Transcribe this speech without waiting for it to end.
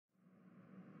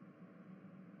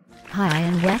Hi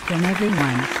and welcome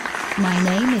everyone. My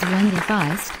name is Wendy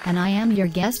Feist and I am your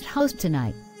guest host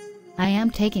tonight. I am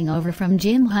taking over from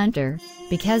Jim Hunter,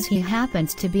 because he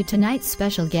happens to be tonight's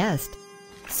special guest.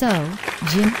 So,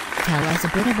 Jim, tell us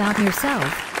a bit about yourself.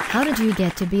 How did you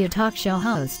get to be a talk show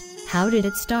host? How did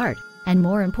it start? And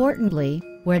more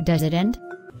importantly, where does it end?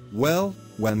 Well,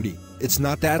 Wendy, it's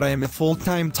not that I am a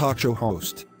full-time talk show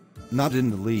host. Not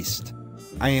in the least.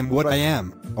 I am what I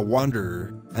am, a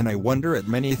wanderer, and I wonder at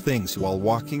many things while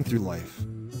walking through life.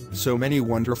 So many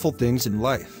wonderful things in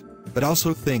life, but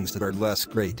also things that are less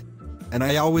great. And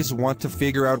I always want to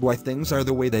figure out why things are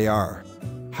the way they are.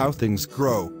 How things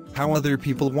grow, how other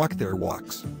people walk their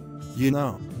walks. You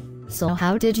know. So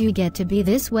how did you get to be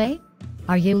this way?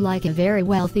 Are you like a very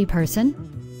wealthy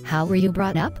person? How were you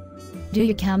brought up? Do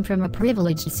you come from a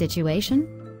privileged situation?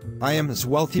 I am as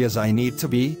wealthy as I need to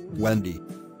be, Wendy.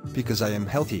 Because I am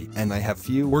healthy and I have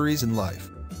few worries in life.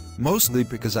 Mostly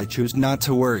because I choose not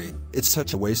to worry. It's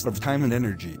such a waste of time and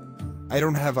energy. I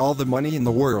don't have all the money in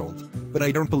the world, but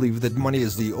I don't believe that money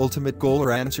is the ultimate goal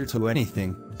or answer to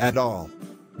anything, at all.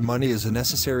 Money is a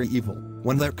necessary evil,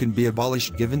 one that can be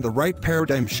abolished given the right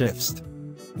paradigm shifts.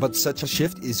 But such a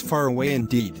shift is far away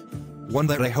indeed. One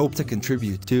that I hope to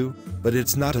contribute to, but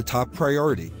it's not a top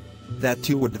priority. That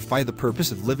too would defy the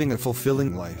purpose of living a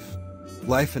fulfilling life.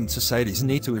 Life and societies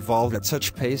need to evolve at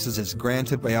such paces as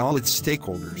granted by all its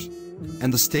stakeholders.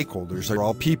 And the stakeholders are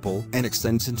all people and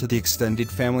extends into the extended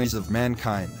families of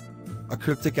mankind. A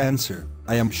cryptic answer,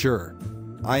 I am sure.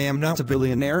 I am not a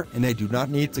billionaire and I do not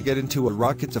need to get into a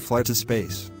rocket to fly to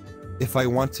space. If I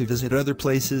want to visit other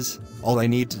places, all I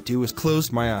need to do is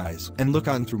close my eyes and look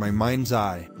on through my mind's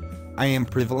eye. I am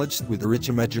privileged with a rich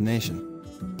imagination.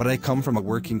 But I come from a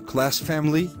working class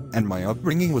family, and my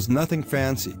upbringing was nothing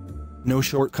fancy. No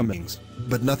shortcomings,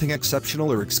 but nothing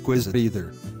exceptional or exquisite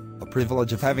either. A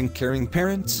privilege of having caring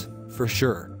parents, for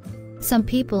sure. Some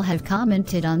people have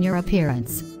commented on your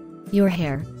appearance. Your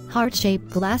hair, heart-shaped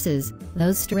glasses,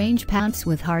 those strange pants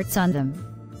with hearts on them.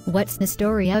 What's the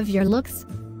story of your looks?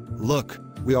 Look,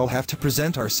 we all have to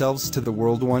present ourselves to the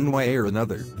world one way or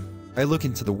another. I look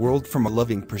into the world from a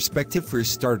loving perspective for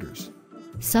starters.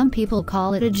 Some people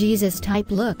call it a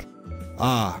Jesus-type look.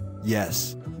 Ah,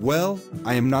 yes. Well,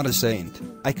 I am not a saint,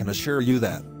 I can assure you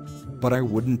that. But I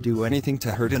wouldn't do anything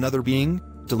to hurt another being,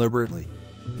 deliberately.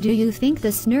 Do you think the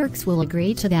Snurks will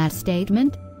agree to that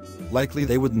statement? Likely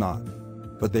they would not.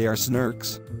 But they are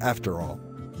Snurks, after all.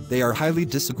 They are highly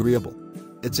disagreeable.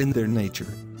 It's in their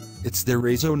nature. It's their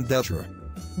raison d'etre.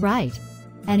 Right.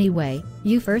 Anyway,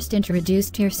 you first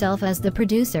introduced yourself as the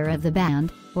producer of the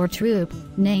band, or troupe,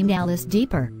 named Alice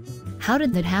Deeper. How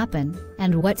did that happen,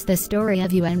 and what's the story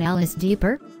of you and Alice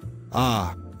Deeper?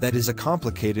 Ah, that is a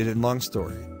complicated and long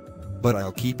story. But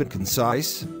I'll keep it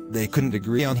concise. They couldn't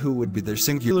agree on who would be their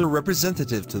singular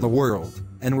representative to the world,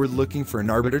 and were looking for an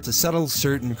arbiter to settle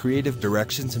certain creative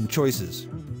directions and choices.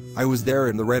 I was there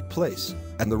in the right place,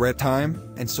 at the right time,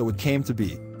 and so it came to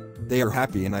be. They are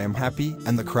happy and I am happy,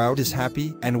 and the crowd is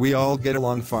happy, and we all get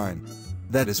along fine.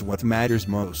 That is what matters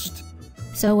most.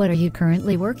 So what are you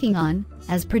currently working on,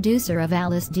 as producer of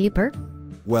Alice Deeper?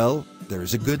 Well,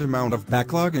 there's a good amount of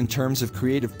backlog in terms of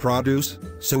creative produce,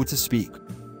 so to speak.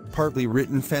 Partly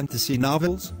written fantasy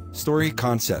novels, story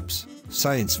concepts,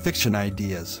 science fiction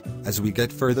ideas. As we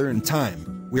get further in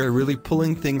time, we are really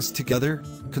pulling things together,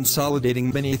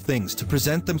 consolidating many things to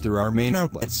present them through our main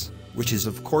outlets, which is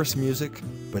of course music,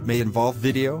 but may involve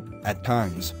video, at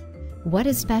times. What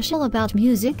is special about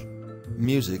music?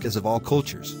 Music is of all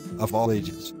cultures, of all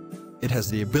ages. It has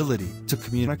the ability to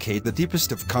communicate the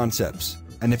deepest of concepts,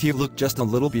 and if you look just a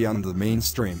little beyond the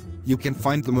mainstream, you can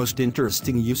find the most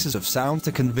interesting uses of sound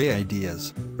to convey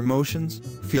ideas, emotions,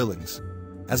 feelings.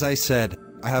 As I said,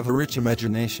 I have a rich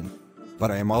imagination.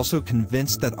 But I am also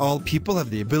convinced that all people have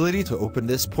the ability to open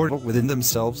this portal within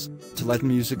themselves, to let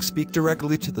music speak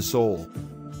directly to the soul.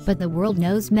 But the world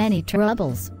knows many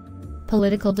troubles.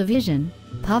 Political division,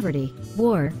 poverty,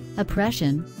 war,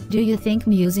 oppression. Do you think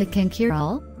music can cure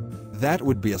all? That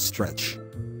would be a stretch.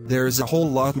 There is a whole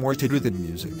lot more to do than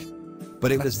music.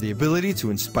 But it has the ability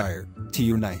to inspire, to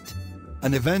unite.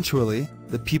 And eventually,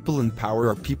 the people in power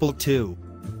are people too.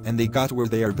 And they got where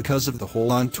they are because of the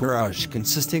whole entourage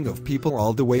consisting of people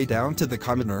all the way down to the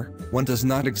commoner. One does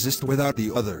not exist without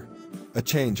the other. A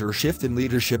change or shift in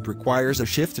leadership requires a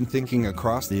shift in thinking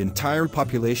across the entire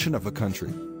population of a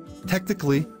country.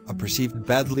 Technically, a perceived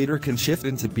bad leader can shift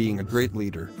into being a great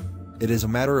leader. It is a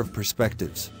matter of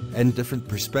perspectives, and different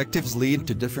perspectives lead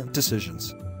to different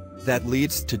decisions. That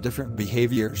leads to different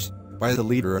behaviors, by the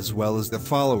leader as well as the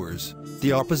followers,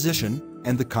 the opposition,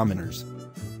 and the commoners.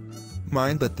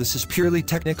 Mind that this is purely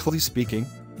technically speaking.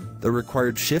 The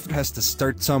required shift has to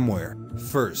start somewhere.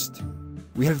 First,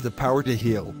 we have the power to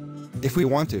heal. If we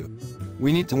want to.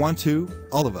 We need to want to,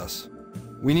 all of us.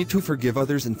 We need to forgive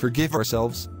others and forgive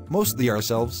ourselves, mostly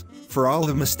ourselves, for all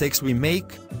the mistakes we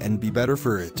make, and be better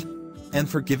for it. And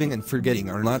forgiving and forgetting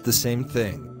are not the same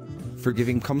thing.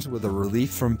 Forgiving comes with a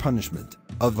relief from punishment,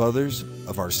 of others,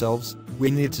 of ourselves. We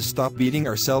need to stop beating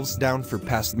ourselves down for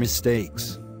past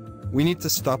mistakes. We need to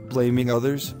stop blaming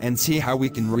others and see how we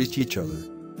can reach each other.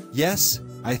 Yes,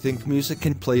 I think music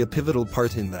can play a pivotal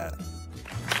part in that.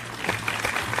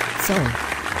 So,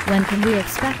 when can we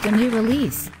expect a new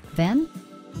release, Ven?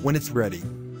 When it's ready.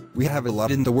 We have a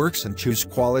lot in the works and choose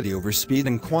quality over speed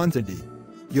and quantity.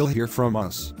 You'll hear from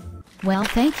us. Well,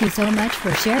 thank you so much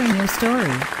for sharing your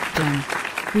story, Jen.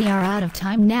 We are out of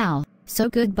time now, so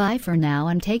goodbye for now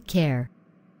and take care.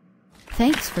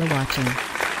 Thanks for watching.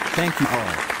 Thank you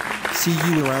all. See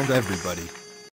you around, everybody.